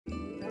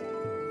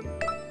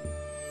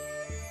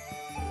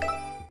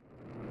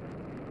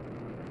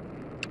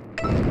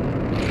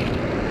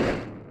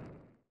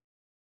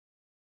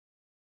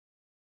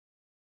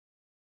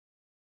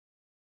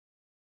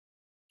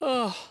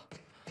Oh,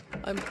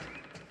 I'm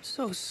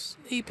so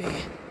sleepy.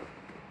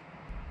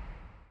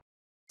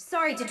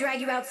 Sorry to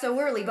drag you out so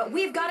early, but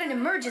we've got an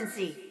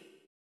emergency.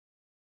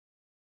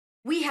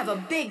 We have a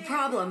big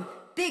problem,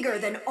 bigger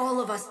than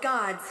all of us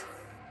gods.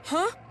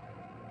 Huh?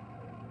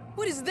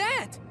 What is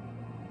that?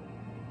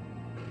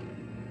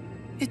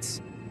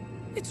 It's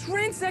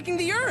ransacking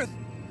the Earth!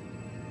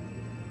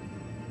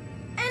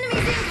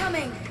 Enemies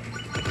incoming!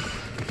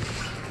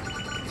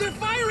 They're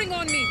firing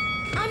on me!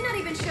 I'm not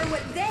even sure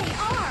what they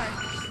are!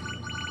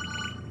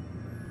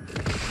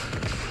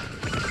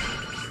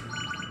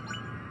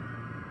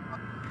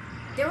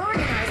 They're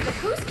organized, but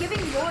who's giving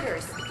the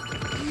orders?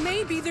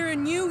 Maybe they're a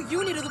new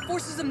unit of the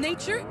forces of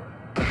nature?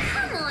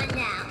 Come on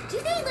now. Do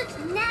they look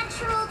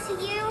natural to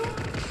you?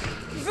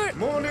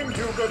 Morning,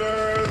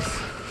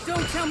 do-gooders!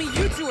 Don't tell me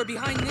you two are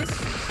behind this.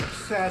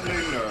 Sadly,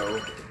 no.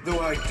 Though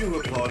I do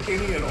applaud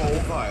any and all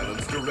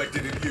violence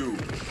directed at you.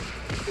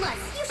 Plus,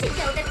 you should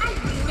know that I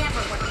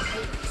never work with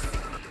Hades.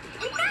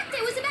 In fact,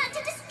 I was about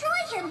to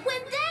destroy him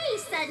when they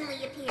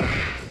suddenly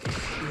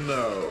appeared.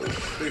 No,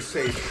 they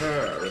saved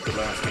her at the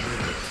last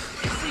minute.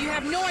 So you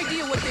have no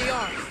idea what they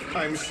are?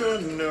 I'm sure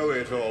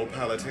know-it-all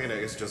Palutena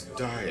is just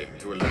dying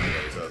to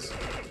eliminate us.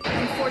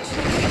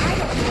 Unfortunately, I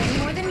don't know any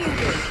more than you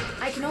do.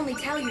 I can only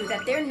tell you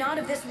that they're not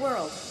of this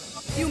world.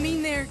 You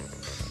mean they're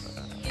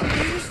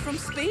invaders from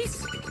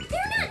space?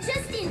 They're not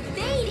just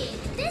invading.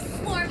 This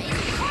swarm is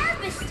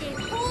harvesting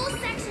whole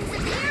sections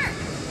of the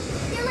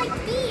Earth. They're like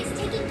bees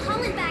taking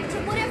pollen back to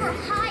whatever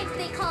hive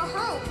they call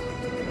home.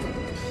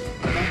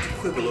 Not to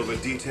quibble over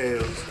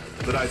details,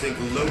 but I think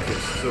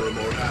locusts are a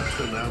more apt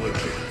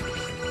analogy.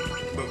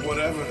 But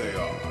whatever they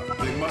are,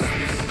 they must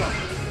be stopped.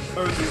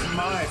 Earth is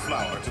my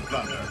flower to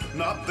plunder,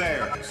 not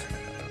theirs.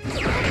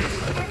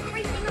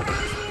 Everything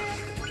around here.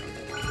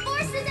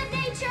 Forces of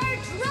nature,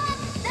 drop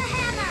the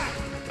hammer!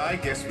 I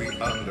guess we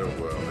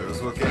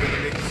underworlders will get in the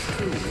mix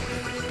too.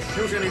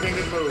 Shoot anything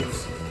that moves.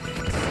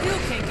 Still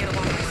can't get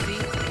along with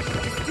sea.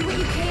 Just do what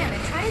you can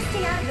and try to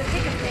stay out of the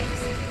thick of things.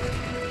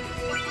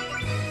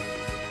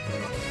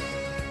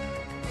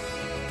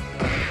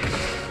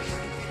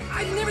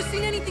 I've never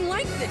seen anything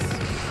like this.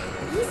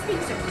 These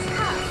things are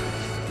tough.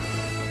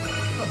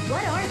 But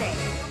what are they?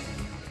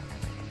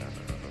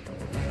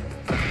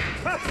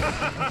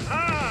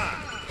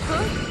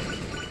 Huh?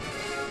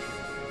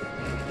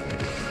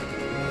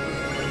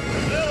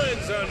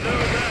 Villains are no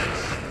match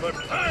for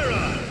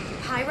Pyrrhic!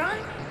 Chiron?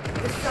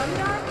 The sun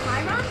god,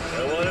 Chiron?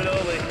 The one and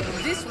only.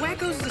 This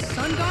wacko's the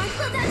sun god?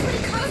 Well, that's what he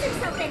calls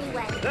himself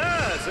anyway.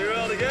 Ah, so you're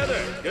all together.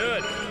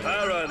 Good.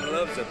 Pyrrhic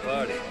loves a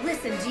party.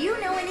 Listen, do you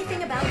know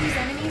anything about these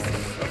enemies?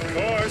 Of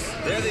course,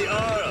 they're the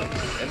Auroom.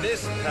 And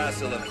this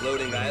castle of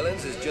floating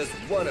islands is just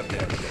one of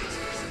their bases.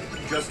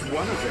 Just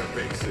one of their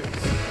bases.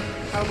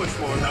 How much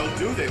more hell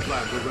do they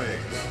plan to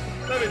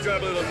raise? Let me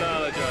drop a little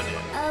knowledge on you.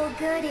 Oh,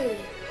 goody.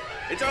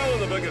 It's all in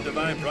the Book of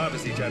Divine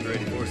Prophecy, chapter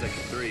 84,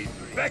 section 3.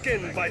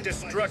 Beckoned by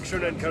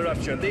destruction and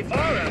corruption, the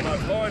Auroom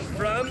are born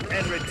from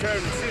and return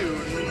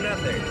to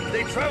nothing.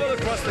 They travel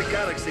across the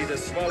galaxy to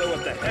swallow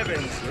up the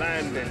heavens,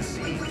 land, and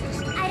seas.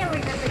 I don't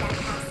remember that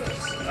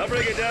passage. I'll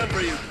break it down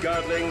for you,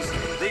 godlings.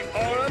 The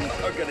Auroom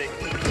are gonna eat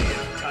the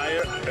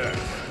entire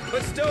Earth.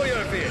 But stow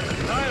your fear.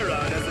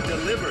 Pyrrhic has a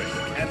delivery,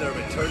 and their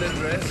return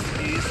address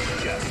is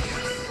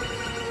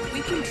justice.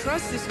 We can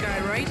trust this guy,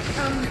 right?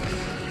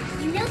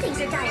 You know things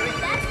are dire if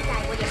that's the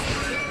guy we're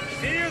listening to.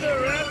 Fear the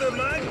wrath of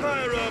my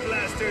pyro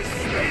blasters,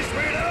 space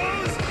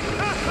weirdos!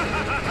 Ha ha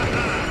ha ha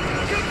ha!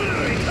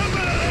 Kablooey,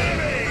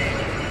 kablooey!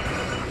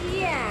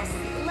 Yes,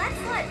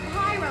 let's let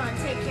Chiron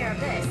take care of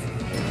this.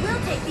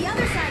 We'll take the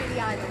other side of the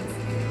islands.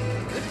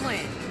 Good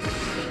plan.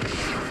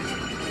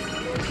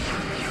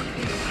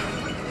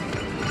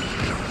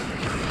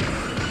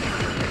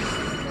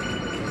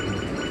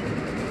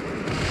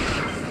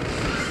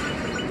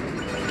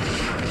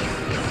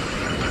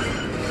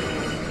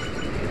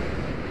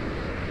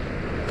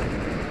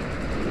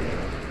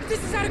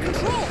 This is out of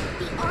control!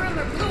 The Auroom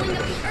are blowing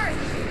up the Earth,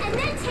 and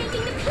then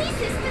taking the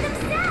pieces for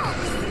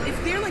themselves! If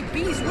they're like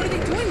bees, what are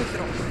they doing with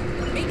it all?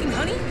 Making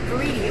honey?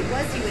 Greedy, it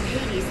was you and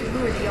Hades who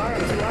lured the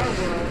Auroom to our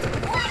world.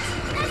 What?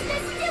 That's the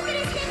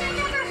stupidest thing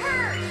I've ever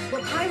heard!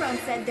 Well, Chiron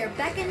said they're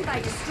beckoned by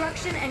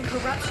destruction and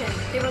corruption.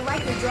 They were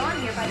likely drawn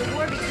here by the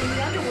war between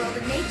the underworld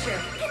and nature.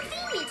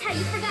 Convenient how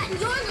you've forgotten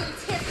your little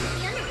tip with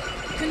the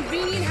underworld.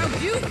 Convenient how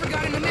you've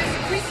forgotten the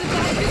massive creases that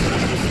have visited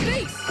from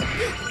space!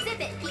 Zip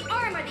it! The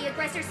Auroom are the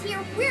aggressors here,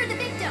 we're the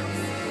victims!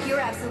 You're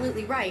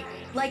absolutely right.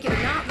 Like it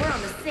or not, we're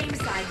on the same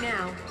side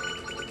now.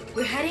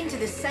 We're heading to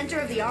the center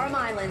of the Auroom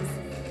Islands.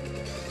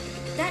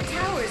 That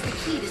tower is the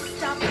key to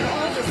stopping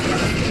all this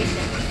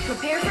devastation.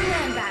 Prepare for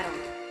land battle.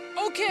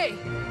 Okay!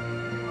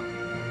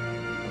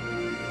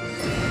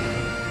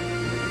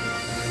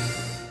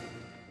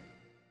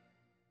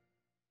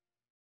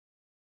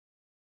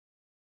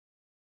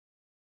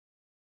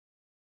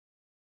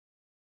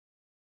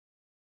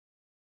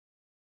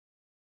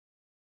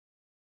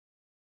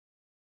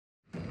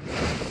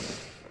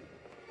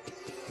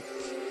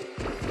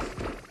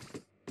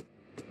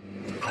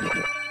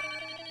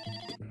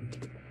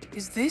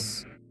 Is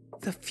this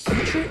The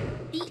future?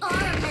 The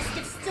Auroom must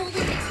have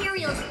stolen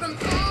materials from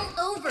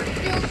all over to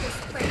build this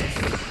place.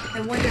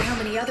 I wonder how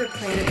many other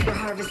planets were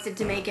harvested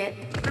to make it.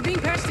 They're being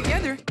patched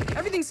together.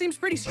 Everything seems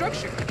pretty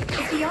structured.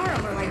 If the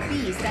Auroom are like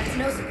bees, that's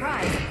no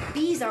surprise.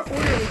 Bees are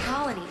orderly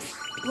colonies.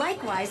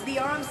 Likewise, the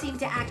Auroom seem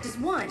to act as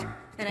one.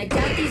 And I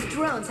doubt these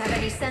drones have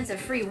any sense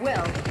of free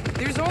will.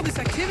 There's all this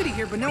activity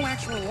here, but no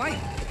actual life.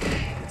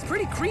 It's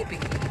pretty creepy.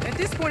 At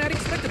this point, I'd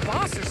expect a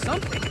boss or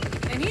something.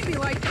 And he'd be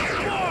like,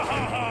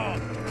 Mwahaha!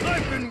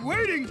 I've been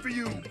waiting for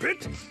you,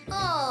 Pit!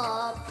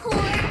 Aw, poor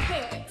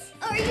Pit.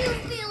 Are you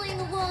feeling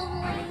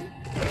lonely?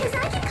 Because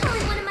I can call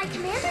in one of my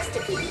commanders to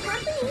keep you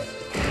company.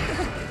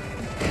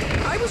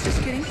 I was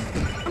just kidding.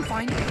 I'm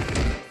fine.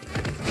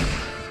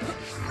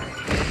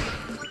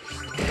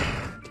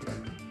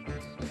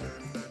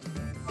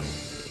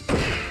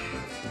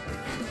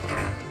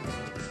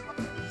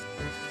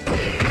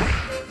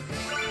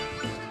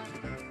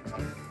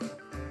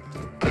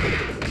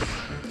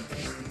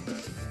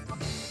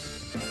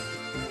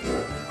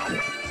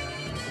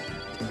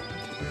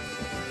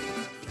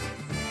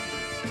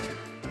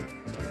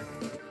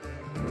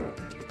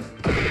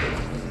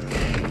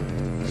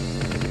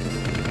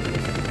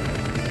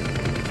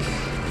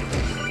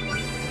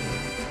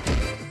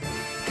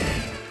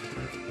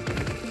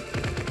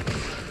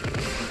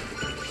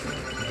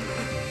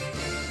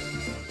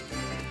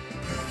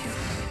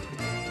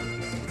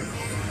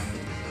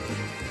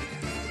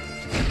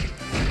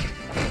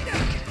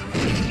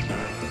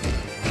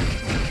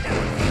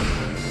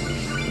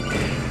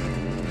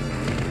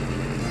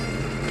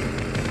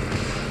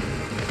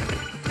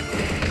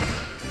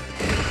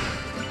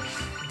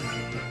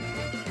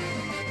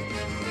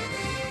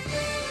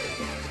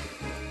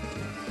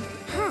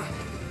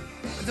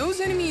 Those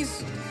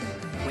enemies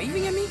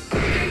waving at me?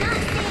 You're not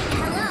saying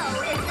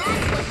hello, if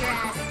that's what you're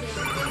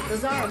asking.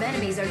 Those Auroom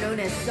enemies are known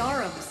as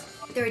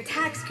Zarums. Their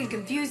attacks can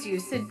confuse you,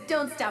 so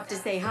don't stop to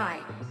say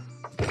hi.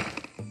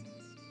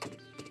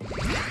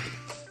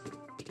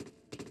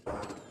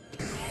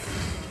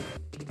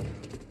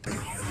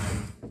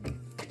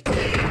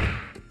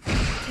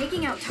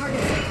 Taking out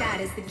targets like that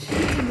is the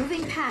key to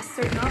moving past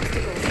certain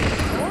obstacles.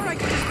 Or I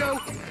could just go,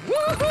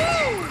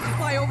 woohoo!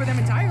 Fly over them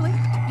entirely.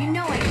 You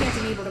know I can't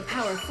enable to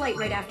power flight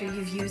right after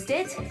you've used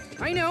it.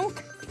 I know,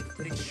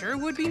 but it sure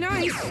would be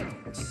nice.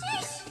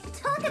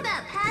 Sheesh, talk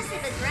about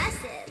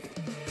passive-aggressive.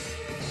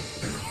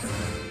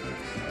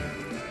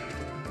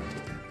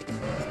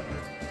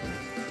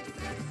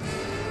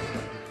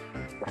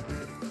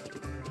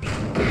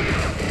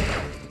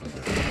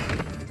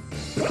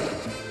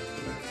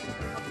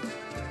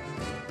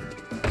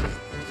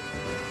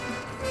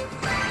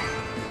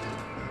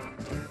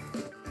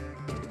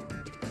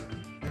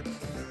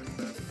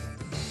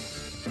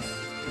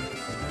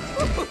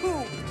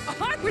 Woohoo!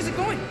 Where's it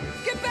going?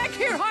 Get back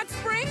here, Hot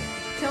Spring!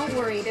 Don't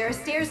worry, there are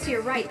stairs to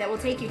your right that will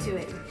take you to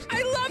it.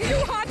 I love you,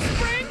 Hot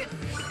Spring!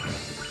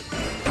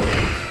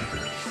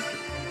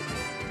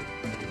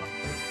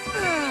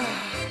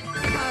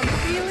 I'm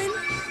feeling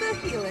the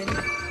healing.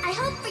 I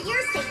hope for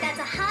your sake that's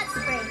a hot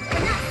spring,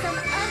 and not some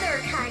other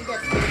kind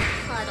of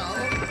puddle.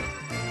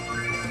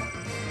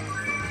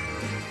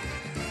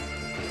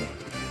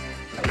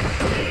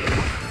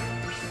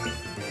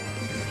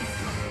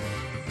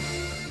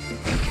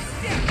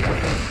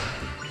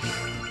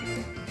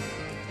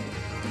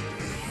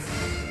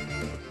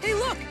 Hey,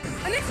 look!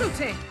 An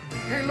exo-tank!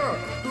 Hey look,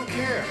 who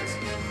cares?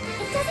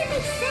 It doesn't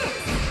make sense.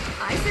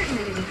 I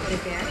certainly didn't put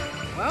it there.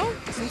 Well,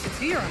 since it's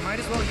here, I might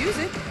as well use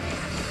it.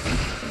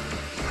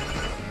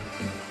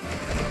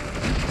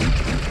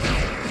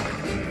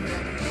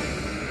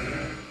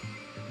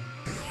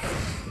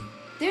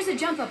 There's a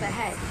jump up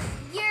ahead.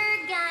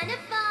 You're gonna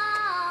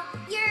fall.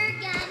 You're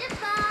gonna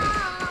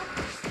fall.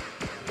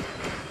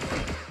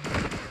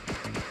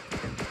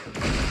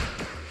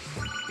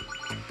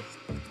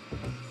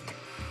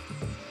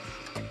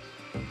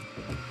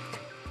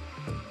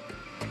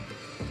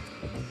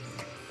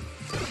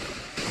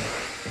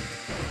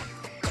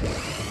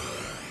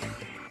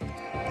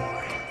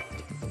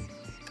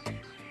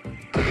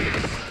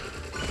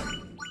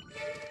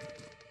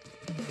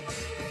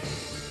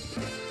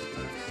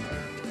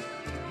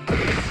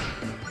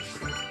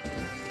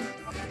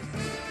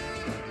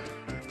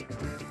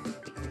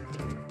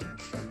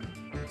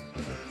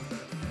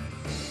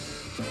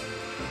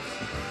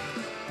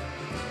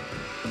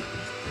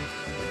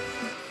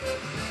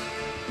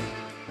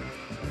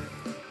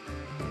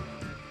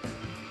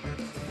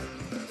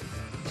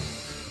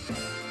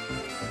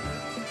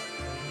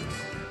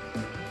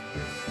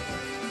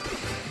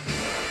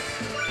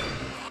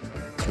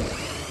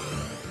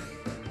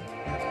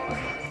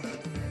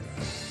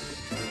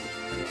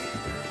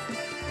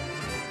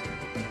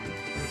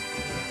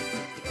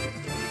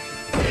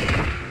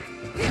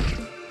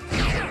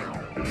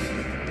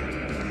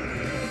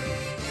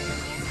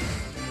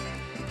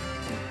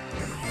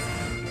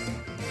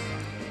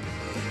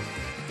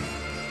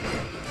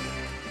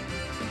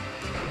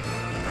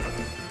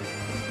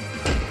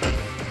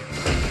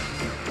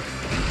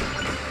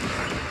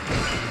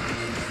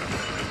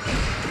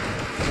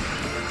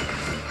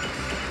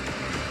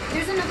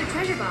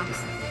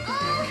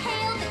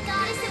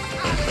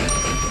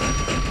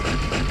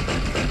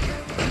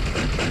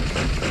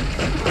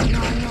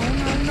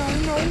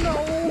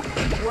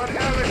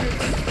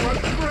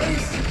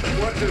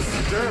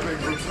 Disturbing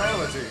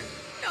brutality.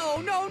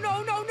 No, no,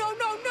 no, no, no,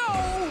 no,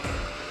 no!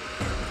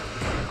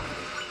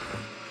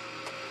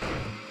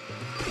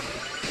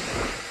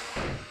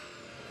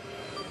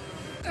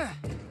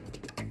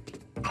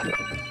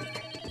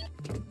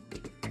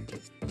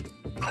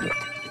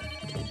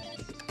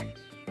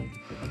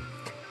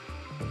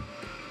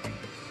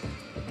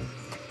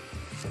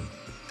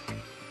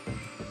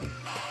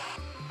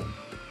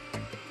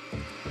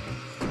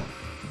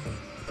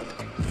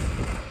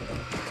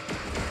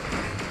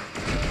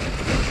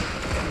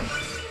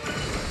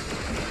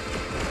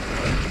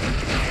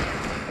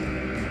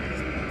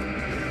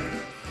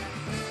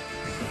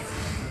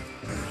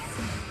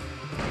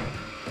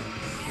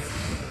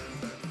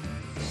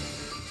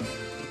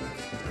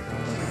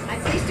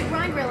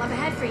 Grind rail up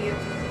ahead for you.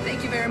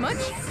 Thank you very much.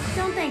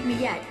 Don't thank me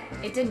yet.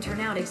 It didn't turn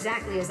out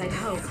exactly as I'd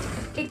hoped.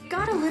 It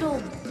got a little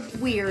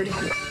weird.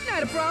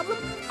 Not a problem.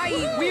 I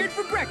eat weird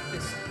for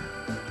breakfast.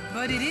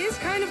 But it is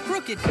kind of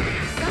crooked.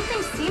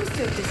 Something seems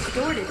to have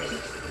distorted it.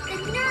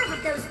 The nerve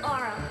of those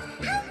Auroom.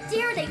 How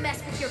dare they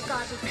mess with your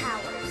godly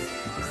powers?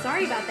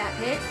 Sorry about that,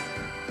 Pit.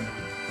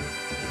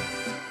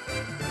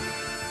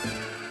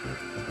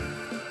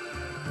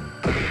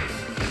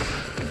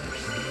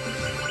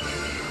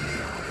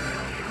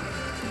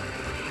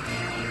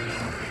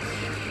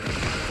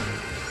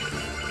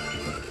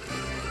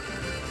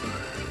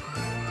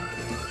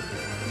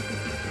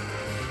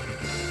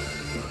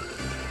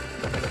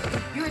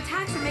 Your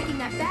attacks are making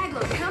that bag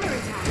load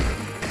counterattack.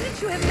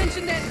 Couldn't you have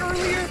mentioned that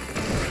earlier?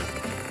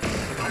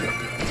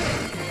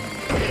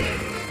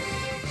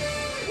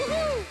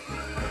 Woohoo!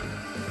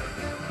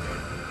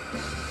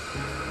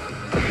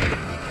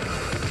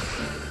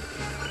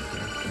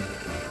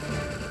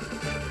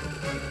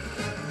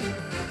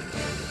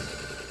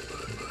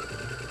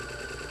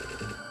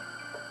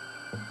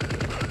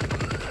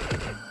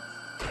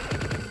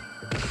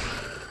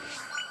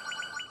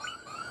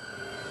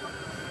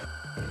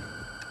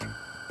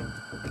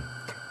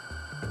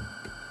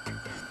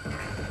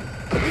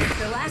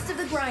 The last of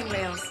the grind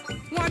rails.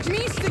 Watch me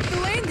stick the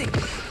landing.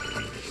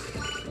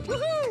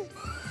 Woohoo!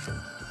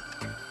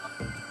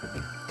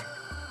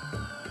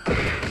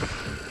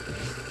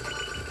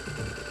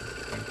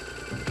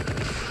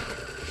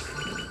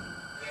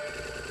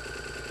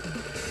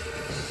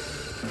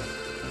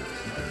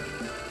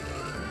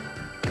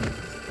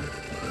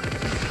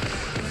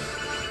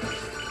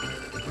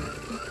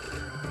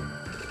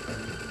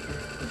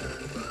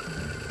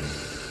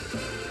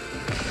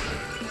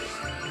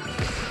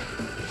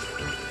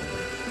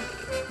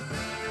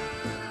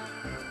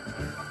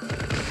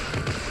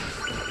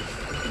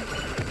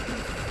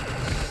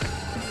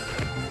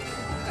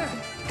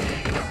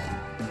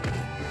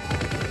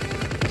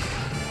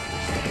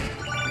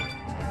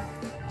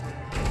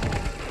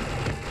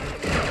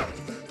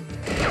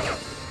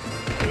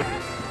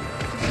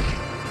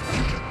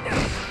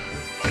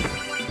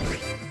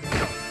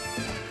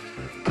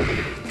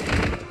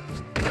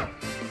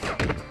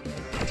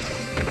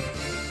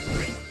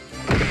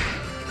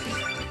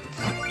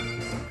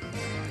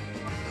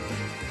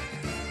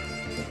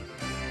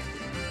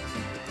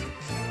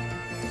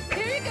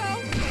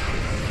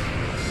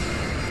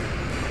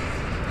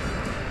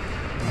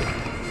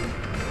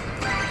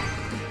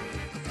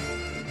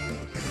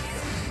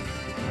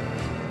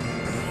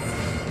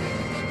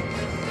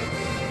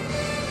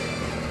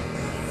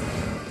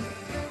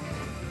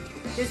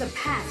 There's a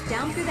path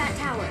down through that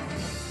tower.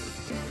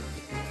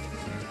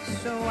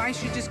 So I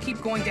should just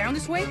keep going down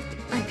this way?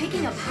 I'm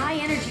picking up high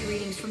energy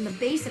readings from the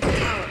base of the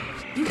tower.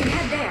 You can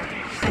head there,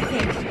 I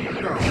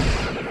think. No.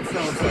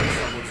 Sounds like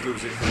someone's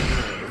losing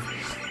their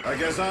nerve. I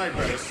guess I'd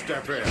better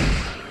step in.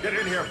 Get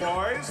in here,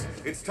 boys.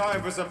 It's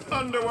time for some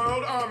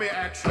underworld army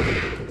action.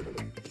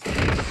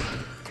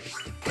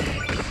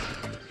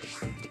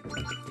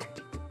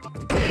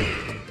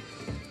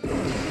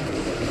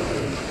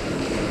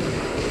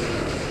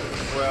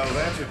 Well,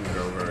 that didn't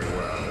go very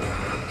well.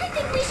 I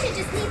think we should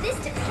just leave this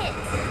to Pit.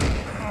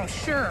 Oh,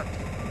 sure.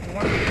 You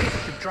want me to pick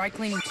up the dry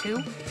cleaning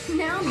too?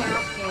 Now,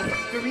 Pit.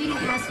 Veriti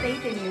has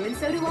faith in you, and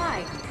so do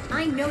I.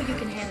 I know you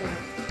can handle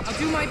it. I'll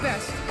do my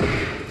best.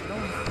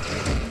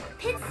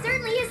 Pit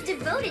certainly is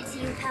devoted to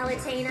you,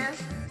 Palutena.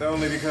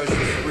 Only because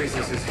she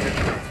squeezes his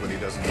head off when he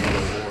doesn't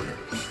follow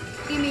orders.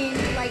 You mean,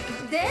 like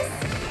this?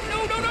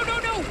 No, no, no, no,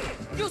 no!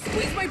 You'll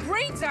squeeze my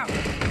brains out!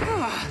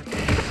 Ah,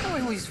 I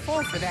always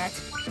fall for that.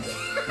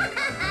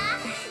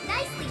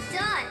 Nicely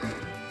done.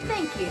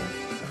 Thank you.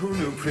 Who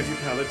knew pretty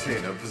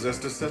Palutena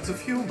possessed a sense of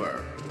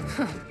humor?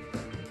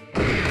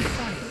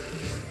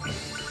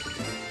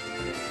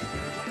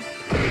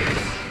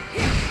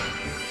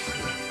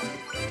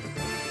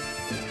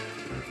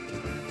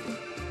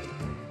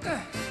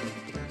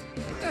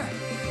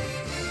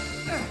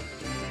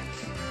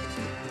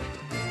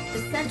 The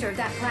center of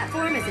that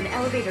platform is an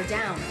elevator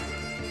down.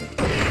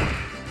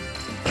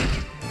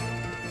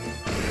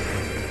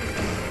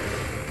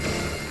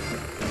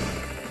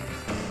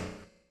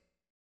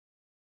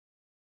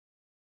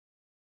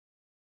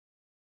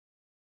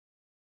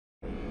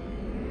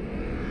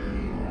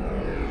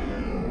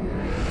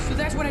 So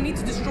that's what I need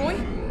to destroy?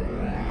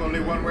 Only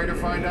one way to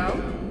find out?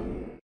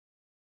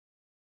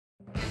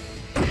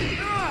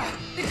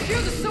 This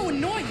shield is so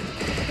annoying!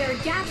 There are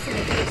gaps in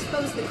it that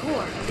expose the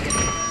core.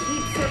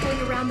 Keep circling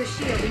around the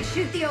shield and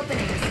shoot the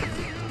openings.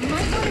 You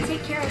might want to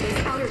take care of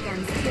those outer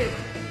guns, too.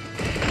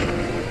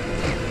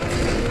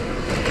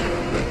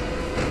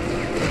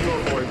 Your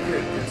boy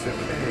Pit gets an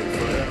A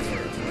for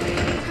effort.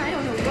 I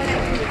don't know what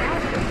I'd do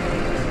without him.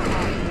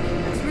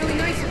 That's really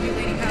nice of you,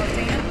 Lady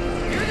Palutena.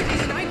 You're the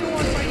reason I go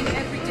on fighting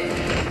every day.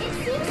 It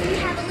seems we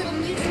have a little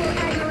mutual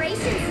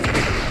admiration.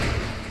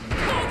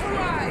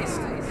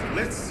 Pulverized!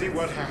 Let's see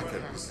what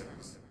happens.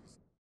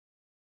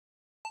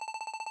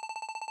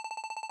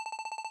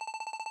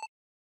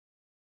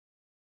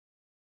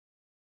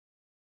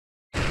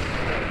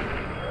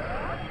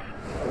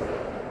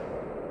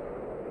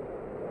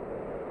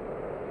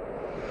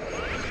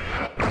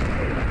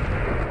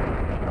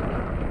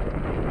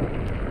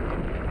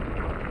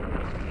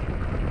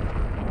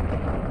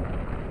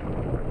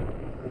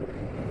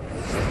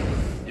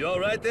 You all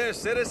right there,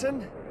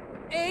 citizen?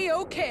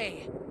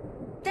 A-okay.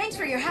 Thanks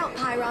for your help,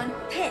 Pyron.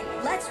 Pit,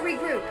 let's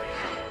regroup.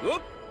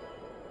 Whoop!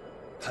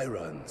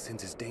 Pyrrhon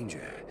senses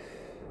danger.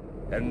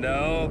 And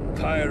now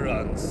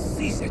Pyrrhon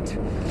sees it.